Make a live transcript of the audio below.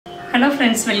Hello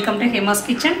friends, welcome to Hema's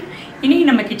Kitchen. இன்னைக்கு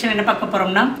நம்ம kitchen என்ன பார்க்க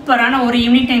போறோம்னா பரான ஒரு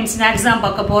ஈவினிங் டைம் ஸ்நாக்ஸ் தான்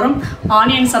பார்க்க போறோம்.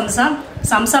 ஆனியன் சம்சா.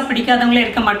 சம்சா பிடிக்காதவங்களே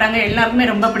இருக்க மாட்டாங்க, எல்லாருக்குமே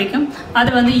ரொம்ப பிடிக்கும்.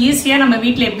 அது வந்து ஈஸியா நம்ம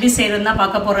வீட்ல எப்படி செய்யறதுன்னு தான்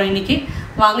பார்க்க போறோம் இன்னைக்கு.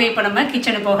 வாங்க இப்போ நம்ம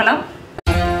கிச்சனுக்கு போகலாம்.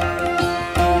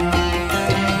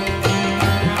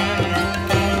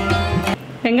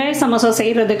 வெங்காய சமோசா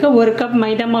செய்யறதுக்கு 1 கப்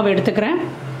மைதா மாவு எடுத்துக்கிறேன்.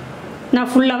 நான்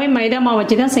ஃபுல்லாகவே மைதா மாவு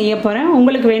வச்சு தான் செய்ய போகிறேன்.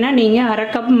 உங்களுக்கு வேணால் நீங்கள் 1/2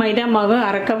 கப் மைதா மாவு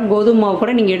 1/2 கப் கோதுமை மாவு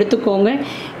கூட நீங்கள் எடுத்துக்கோங்க.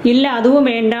 இல்லை அதுவும்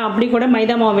வேண்டாம், அப்படி கூட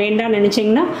மைதா மாவு வேண்டாம்னு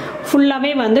நினச்சிங்கன்னா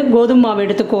ஃபுல்லாகவே வந்து கோதுமை மாவு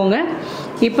எடுத்துக்கோங்க.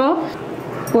 இப்போது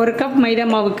 1 கப் மைதா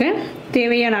மாவுக்கு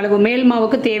தேவையான அளவு, மேல்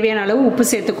மாவுக்கு தேவையான அளவு உப்பு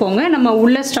சேர்த்துக்கோங்க. நம்ம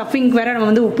உள்ள ஸ்டஃபிங் வேறு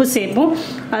நம்ம வந்து உப்பு சேர்ப்போம்,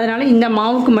 அதனால் இந்த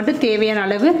மாவுக்கு மட்டும் தேவையான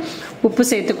அளவு உப்பு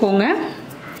சேர்த்துக்கோங்க.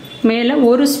 மேலே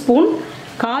 1 ஸ்பூன்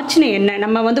காய்ச்சின எண்ணெய்,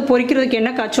 நம்ம வந்து பொரிக்கிறதுக்கு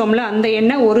எண்ணெய் காய்ச்சோம்ல அந்த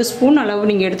எண்ணெய் 1 ஸ்பூன் அளவு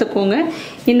நீங்கள் எடுத்துக்கோங்க.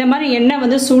 இந்த மாதிரி எண்ணெய்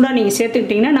வந்து சூடாக நீங்கள்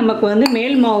சேர்த்துக்கிட்டிங்கன்னா நமக்கு வந்து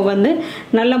மேல் மாவு வந்து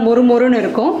நல்லா மொறுமொறுன்னு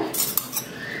இருக்கும்.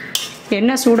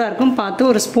 எண்ணெய் சூடாக இருக்கும் பார்த்து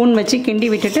 1 ஸ்பூன் வச்சு கிண்டி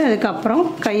விட்டுட்டு அதுக்கப்புறம்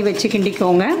கை வச்சு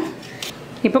கிண்டிக்கோங்க.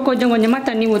 இப்போ கொஞ்சம் கொஞ்சமாக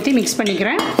தண்ணி ஊற்றி மிக்ஸ்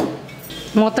பண்ணிக்கிறேன்.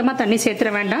 மொத்தமாக தண்ணி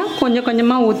சேர்த்துட வேண்டாம், கொஞ்சம்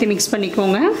கொஞ்சமாக ஊற்றி மிக்ஸ்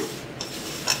பண்ணிக்கோங்க.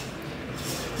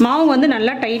 மாவு வந்து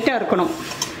நல்லா டைட்டாக இருக்கணும்,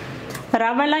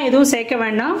 ரவைலாம் எதுவும் சேர்க்க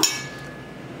வேண்டாம்.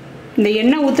 இந்த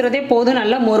எண்ணெய் ஊற்றுறதே போதும்,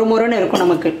 நல்லா மொறுமொறுன்னு இருக்கும்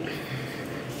நமக்கு.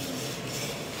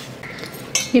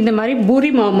 இந்த மாதிரி பூரி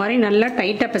மாவு மாதிரி நல்லா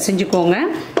டைட்டாக பிசைஞ்சுக்கோங்க.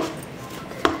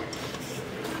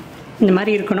 இந்த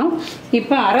மாதிரி இருக்கணும்.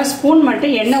 இப்போ 1/2 ஸ்பூன்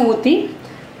மட்டும் எண்ணெய் ஊற்றி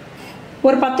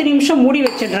ஒரு 10 நிமிஷம் மூடி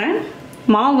வச்சிடுறேன்.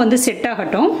 மாவு வந்து செட்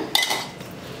ஆகட்டும்.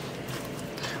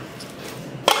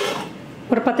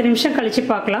 ஒரு 10 நிமிஷம் கழித்து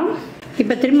பார்க்கலாம்.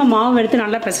 இப்போ திரும்ப மாவு எடுத்து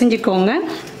நல்லா பிசைஞ்சிக்கோங்க.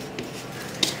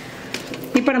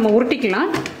 இப்போ நம்ம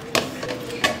உருட்டிக்கலாம்.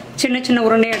 சின்ன சின்ன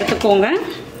உருண்டையை எடுத்துக்கோங்க,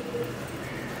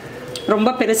 ரொம்ப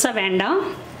பெருசாக வேண்டாம்,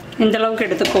 இந்த அளவுக்கு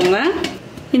எடுத்துக்கோங்க.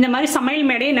 இந்த மாதிரி சமையல்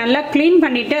மேடையை நல்லா க்ளீன்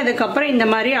பண்ணிவிட்டு அதுக்கப்புறம் இந்த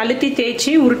மாதிரி அழுத்தி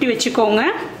தேய்ச்சி உருட்டி வச்சுக்கோங்க.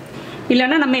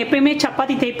 இல்லைன்னா நம்ம எப்பயுமே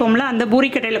சப்பாத்தி தேய்ப்போம்ல அந்த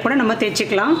பூரி கட்டையில் கூட நம்ம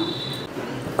தேய்ச்சிக்கலாம்.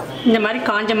 இந்த மாதிரி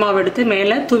காஞ்ச மாவு எடுத்து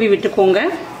மேலே தூவி விட்டுக்கோங்க.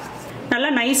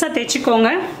 நல்லா நைஸாக தேய்ச்சிக்கோங்க,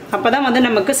 அப்போ தான் வந்து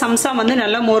நமக்கு சம்சா வந்து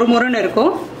நல்லா மொறுமொறுன்னு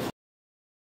இருக்கும்.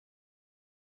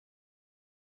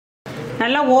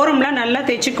 நல்லா ஓரம்லாம் நல்லா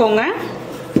தேய்ச்சிக்கோங்க.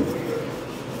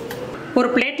 ஒரு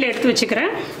பிளேட்டில் எடுத்து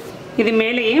வச்சுக்கிறேன். இது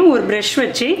மேலேயே ஒரு ப்ரஷ்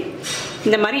வச்சு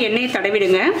இந்த மாதிரி எண்ணெயை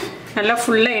தடவிடுங்க. நல்லா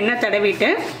ஃபுல்லாக எண்ணெய் தடவிட்டு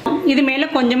இது மேலே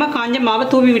கொஞ்சமாக காஞ்ச மாவை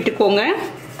தூவி விட்டுக்கோங்க.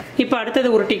 இப்போ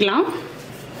அடுத்தது உருட்டிக்கலாம்.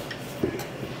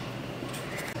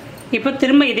 இப்போ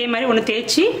திரும்ப இதே மாதிரி ஒன்று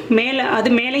தேய்ச்சி மேலே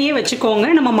அது மேலேயே வச்சுக்கோங்க.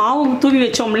 நம்ம மாவு தூவி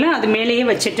வச்சோம்ல அது மேலேயே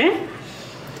வச்சுட்டு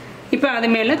இப்போ அது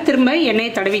மேலே திரும்ப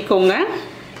எண்ணெயை தடவிக்கோங்க.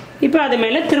 இப்போ அது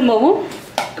மேலே திரும்பவும்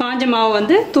காஞ்ச மாவு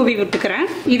வந்து தூவி விட்டுக்கிறேன்.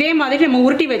 இதே மாதிரி நம்ம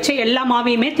உருட்டி வச்ச எல்லா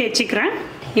மாவையுமே தேய்ச்சிக்கிறேன்.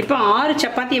 இப்போ 6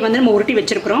 சப்பாத்தியை வந்து நம்ம உருட்டி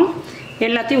வச்சுருக்குறோம்.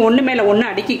 எல்லாத்தையும் ஒன்று மேலே ஒன்று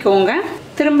அடுக்கிக்கோங்க.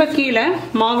 திரும்ப கீழே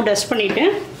மாவு டஸ்ட் பண்ணிவிட்டு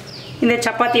இந்த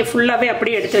சப்பாத்தியை ஃபுல்லாகவே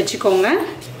அப்படியே எடுத்து வச்சுக்கோங்க.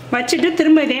 வச்சுட்டு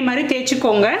திரும்ப இதே மாதிரி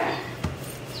தேய்ச்சிக்கோங்க.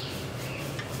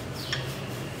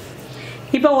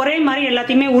 இப்போ ஒரே மாதிரி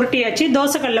எல்லாத்தையுமே உருட்டியாச்சு.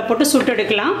 தோசைக்கல்லில் போட்டு சுட்டு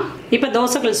எடுக்கலாம். இப்போ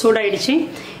தோசைக்கல் சூடாயிடுச்சு.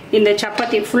 இந்த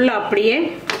சப்பாத்தி ஃபுல்லாக அப்படியே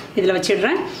இதில்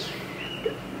வச்சிடுறேன்.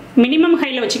 மினிமம்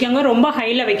ஹையில் வச்சுக்கோங்க, ரொம்ப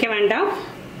ஹையில் வைக்க வேண்டாம்.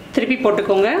 திருப்பி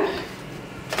போட்டுக்கோங்க.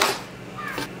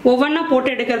 ஒவ்வொன்றா போட்டு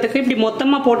எடுக்கிறதுக்கு இப்படி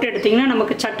மொத்தமாக போட்டு எடுத்திங்கன்னா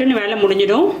நமக்கு சட்டுன்னு வேலை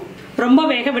முடிஞ்சிடும். ரொம்ப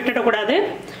வேக விட்டுடக்கூடாது.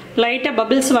 லைட்டாக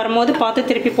பபிள்ஸ் வரும்போது பார்த்து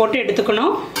திருப்பி போட்டு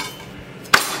எடுத்துக்கணும்.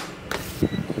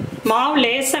 மாவு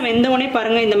லேசாக வெந்தவொடனே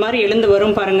பாருங்கள் இந்த மாதிரி எழுந்து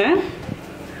வரும் பாருங்கள்.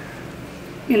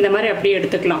 இந்த மாதிரி அப்படியே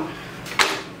எடுத்துக்கலாம்.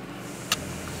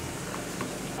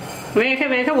 வேக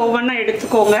வேக ஒவ்வொன்றா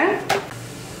எடுத்துக்கோங்க.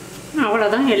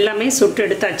 அவ்வளோதான், எல்லாமே சுட்டு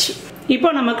எடுத்தாச்சு. இப்போ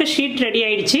நமக்கு ஷீட் ரெடி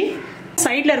ஆயிடுச்சு.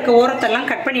 சைடில் இருக்க ஓரத்தெல்லாம்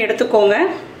கட் பண்ணி எடுத்துக்கோங்க.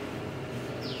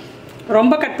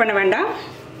 ரொம்ப கட் பண்ண வேண்டாம்.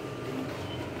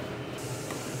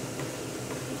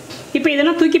 இப்போ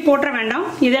இதெல்லாம் தூக்கி போட்டுற வேண்டாம்.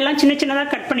 இதெல்லாம் சின்ன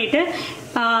சின்னதாக கட் பண்ணிவிட்டு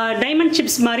டைமண்ட்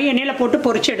சிப்ஸ் மாதிரி எண்ணெயில் போட்டு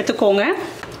பொரிச்சு எடுத்துக்கோங்க.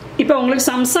 இப்போ உங்களுக்கு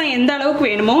சம்சா எந்த அளவுக்கு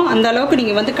வேணுமோ அந்த அளவுக்கு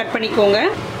நீங்கள் வந்து கட் பண்ணிக்கோங்க.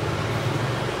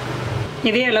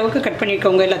 இதே அளவுக்கு கட்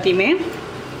பண்ணிக்கோங்க எல்லாத்தையுமே.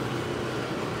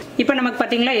 இப்போ நமக்கு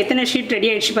பார்த்தீங்களா எத்தனை ஷீட் ரெடி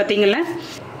ஆயிடுச்சு பார்த்தீங்களா.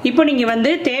 இப்போ நீங்கள் வந்து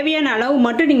தேவையான அளவு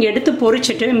மட்டும் நீங்கள் எடுத்து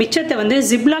பொரிச்சிட்டு மிச்சத்தை வந்து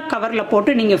ஜிப்லாக் கவரில்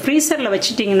போட்டு நீங்கள் ஃப்ரீசரில்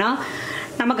வச்சுட்டிங்கன்னா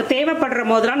நமக்கு தேவைப்படுற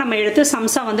போதெல்லாம் நம்ம எடுத்து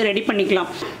சம்சா வந்து ரெடி பண்ணிக்கலாம்.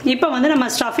 இப்போ வந்து நம்ம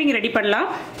ஸ்டஃபிங் ரெடி பண்ணலாம்.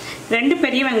 2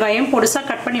 பெரிய வெங்காயம் பொடிசாக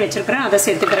கட் பண்ணி வச்சுருக்கிறேன், அதை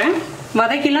சேர்த்துக்கிறேன்.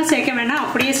 வதக்கிலாம் சேர்க்க வேணாம்,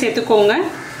 அப்படியே சேர்த்துக்கோங்க.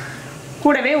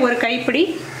 கூடவே ஒரு கைப்பிடி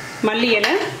மல்லி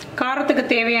இலை, காரத்துக்கு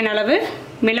தேவையான அளவு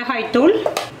மிளகாய் தூள்,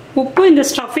 உப்பு இந்த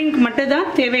ஸ்டஃபிங்க்கு மட்டும் தான்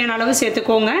தேவையான அளவு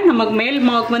சேர்த்துக்கோங்க. நமக்கு மேல்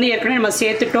மாவுக்கு வந்து ஏற்கனவே நம்ம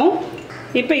சேர்த்துட்டோம்.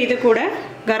 இப்போ இது கூட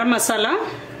கரம் மசாலா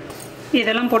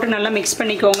இதெல்லாம் போட்டு நல்லா மிக்ஸ்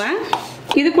பண்ணிக்கோங்க.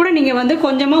 இது கூட நீங்க வந்து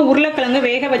கொஞ்சமா உருளைக்கிழங்கு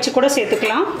வேக வச்சு கூட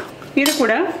சேர்த்துக்கலாம். இது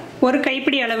கூட ஒரு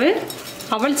கைப்பிடி அளவு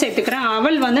அவல் சேர்த்துக்கிறேன்.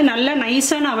 அவல் வந்து நல்ல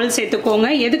நைஸான அவல் சேர்த்துக்கோங்க.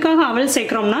 எதுக்காக அவல்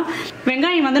சேர்க்குறோம்னா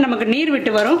வெங்காயம் வந்து நமக்கு நீர்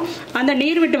விட்டு வரும். அந்த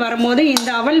நீர் விட்டு வரும்போது இந்த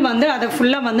அவல் வந்து அதை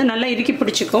ஃபுல்லாக வந்து நல்லா இறுக்கி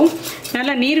பிடிச்சிக்கும்,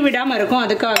 நல்லா நீர் விடாமல் இருக்கும்.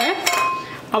 அதுக்காக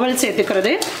அவல்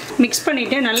சேர்த்துக்கிறது. மிக்ஸ்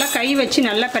பண்ணிவிட்டு நல்லா கை வச்சு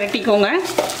நல்லா பரட்டிக்கோங்க.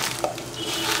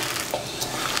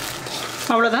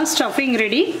 அவ்வளோதான், ஸ்டஃபிங்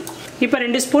ரெடி. இப்போ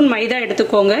 2 ஸ்பூன் மைதா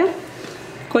எடுத்துக்கோங்க.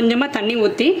 கொஞ்சமாக தண்ணி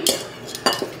ஊற்றி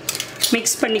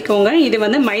மிக்ஸ் பண்ணிக்கோங்க. இது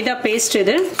வந்து மைதா பேஸ்ட்.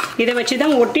 இதை வச்சு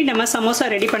தான் ஒட்டி நம்ம சமோசா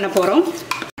ரெடி பண்ண போகிறோம்.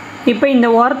 இப்போ இந்த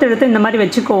ஓரத்தை எடுத்து இந்த மாதிரி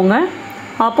வச்சுக்கோங்க.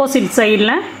 ஆப்போசிட்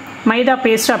சைடில் மைதா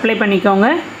பேஸ்ட் அப்ளை பண்ணிக்கோங்க.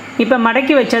 இப்போ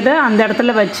மடக்கி வச்சதை அந்த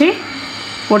இடத்துல வச்சு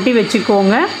ஒட்டி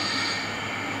வச்சுக்கோங்க.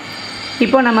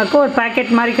 இப்போ நமக்கு ஒரு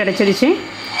பேக்கெட் மாதிரி கிடச்சிருச்சு.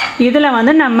 இதில்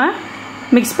வந்து நம்ம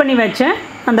மிக்ஸ் பண்ணி வச்ச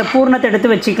அந்த பூர்ணத்தை எடுத்து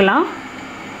வச்சுக்கலாம்.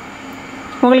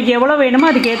 உங்களுக்கு எவ்வளோ வேணுமோ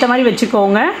அதுக்கு ஏற்ற மாதிரி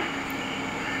வச்சுக்கோங்க.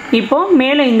 இப்போது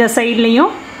மேலே இந்த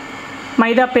சைட்லேயும்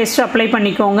மைதா பேஸ்ட் அப்ளை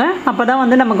பண்ணிக்கோங்க. அப்போ தான்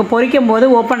வந்து நமக்கு பொரிக்கும் போது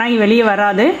ஓப்பன் ஆகி வெளியே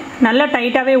வராது. நல்லா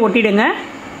டைட்டாகவே ஒட்டிடுங்க.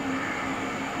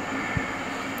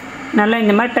 நல்லா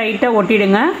இந்த மாதிரி டைட்டாக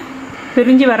ஒட்டிடுங்க,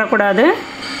 பிரிஞ்சு வரக்கூடாது.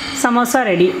 சமோசா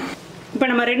ரெடி. இப்போ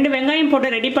நம்ம 2 வெங்காயம்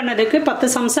போட்டு ரெடி பண்ணதுக்கு 10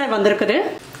 சமோசா வந்திருக்குது.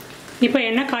 இப்போ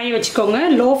எண்ணெய் காய வச்சுக்கோங்க.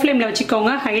 லோ ஃப்ளேமில்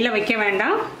வச்சுக்கோங்க, ஹையில் வைக்க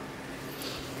வேண்டாம்.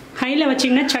 ஹையில்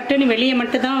வச்சிங்கன்னா சட்டுன்னு வெளியே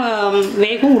மட்டும்தான்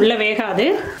வேகும், உள்ளே வேகாது.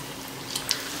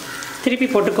 திருப்பி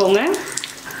போட்டுக்கோங்க.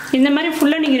 இந்த மாதிரி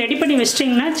ஃபுல்லாக நீங்கள் ரெடி பண்ணி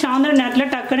வச்சிட்டிங்கன்னா சாயந்தரம்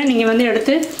நேரத்தில் டக்குன்னு நீங்கள் வந்து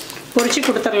எடுத்து பொரிச்சு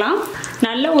கொடுத்துடலாம்.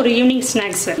 நல்ல ஒரு ஈவினிங்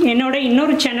ஸ்நாக்ஸ். என்னோட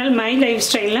இன்னொரு சேனல் மை லைஃப்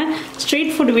ஸ்டைலில்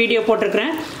ஸ்ட்ரீட் ஃபுட் வீடியோ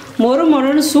போட்டிருக்கிறேன்.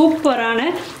 மொறுன்னு சூப்பரான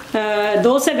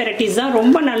தோசை வெரைட்டிஸ் தான்,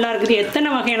 ரொம்ப நல்லா இருக்குது. எத்தனை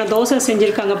வகையான தோசை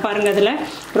செஞ்சுருக்காங்க பாருங்கள். அதில்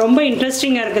ரொம்ப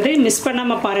இன்ட்ரெஸ்டிங்காக இருக்குது. மிஸ்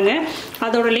பண்ணாமல் பாருங்கள்.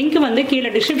 அதோட லிங்க் வந்து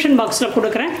கீழே டிஸ்கிரிப்ஷன் பாக்ஸில்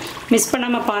கொடுக்குறேன், மிஸ்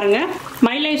பண்ணாமல் பாருங்கள்.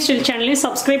 மை லைஃப் ஸ்டைல் சேனலையும்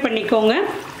சப்ஸ்கிரைப் பண்ணிக்கோங்க.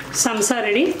 சமோசா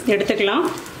ரெடி. எடுத்துக்கலாம்.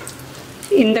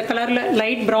 இந்த கலரில்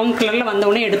லைட் ப்ரௌன் கலரில்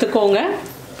வந்தவுடனே எடுத்துக்கோங்க.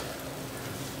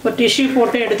 ஒரு டிஷ்யூ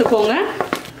போட்டு எடுத்துக்கோங்க.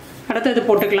 அடுத்தது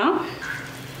போட்டுக்கலாம்.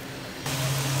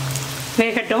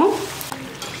 வேகட்டும்.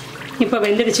 இப்போ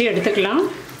வெந்துடுச்சு, எடுத்துக்கலாம்.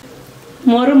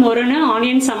 மொறுன்னு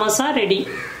ஆனியன் சமோசா ரெடி.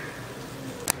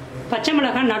 பச்சை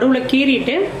மிளகாய் நடுவில்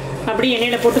கீறிட்டு அப்படி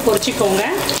எண்ணெயில் போட்டு பொரிச்சிக்கோங்க.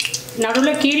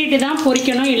 நடுவில் கீறிட்டு தான்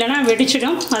பொரிக்கணும், இல்லைனா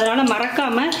வெடிச்சிடும். அதனால்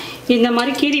மறக்காமல் இந்த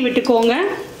மாதிரி கீறி விட்டுக்கோங்க.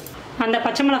 அந்த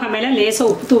பச்சை மிளகாய் மேலே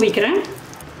லேசாக உப்பு தூவிக்கிறேன்.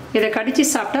 இதை கடித்து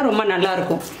சாப்பிட்டா ரொம்ப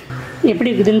நல்லாயிருக்கும். எப்படி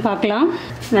இருக்குதுன்னு பார்க்கலாம்.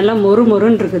 நல்லா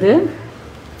மொறுன்னு இருக்குது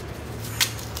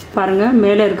பாருங்கள்.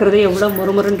 மேலே இருக்கிறது எவ்வளோ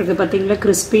மொறுன்னு இருக்குது பார்த்தீங்களா?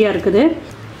 கிறிஸ்பியாக இருக்குது,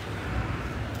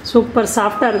 சூப்பர்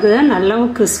சாஃப்டாக இருக்குது,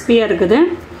 நல்லாவும் கிறிஸ்பியாக இருக்குது.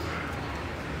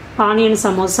 ஆனியன்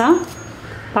சமோசா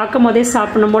பார்க்கும் போதே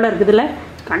சாப்பிடணும் போல் இருக்குதுல்ல.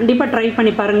 கண்டிப்பாக ட்ரை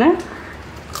பண்ணி பாருங்கள்.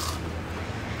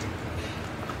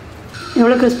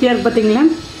 எவ்வளோ கிறிஸ்பியாக இருக்குது பார்த்தீங்களா?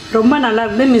 ரொம்ப நல்லா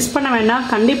இருக்குது. மிஸ் பண்ண வேண்டாம்.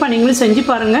 கண்டிப்பாக நீங்களும் செஞ்சு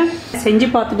பாருங்கள். செஞ்சு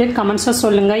பார்த்துட்டு கமெண்ட்ஸாக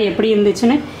சொல்லுங்கள் எப்படி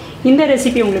இருந்துச்சுன்னு. இந்த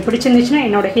ரெசிபி உங்களுக்கு பிடிச்சிருந்துச்சுன்னா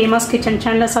என்னோட ஹேமாஸ் கிச்சன்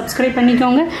சேனலை சப்ஸ்கிரைப்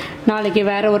பண்ணிக்கோங்க. நாளைக்கு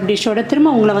வேறு ஒரு டிஷ்ஷோட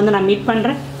திரும்ப உங்களை வந்து நான் மீட்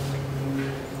பண்ணுறேன்.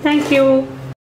 தேங்க்யூ.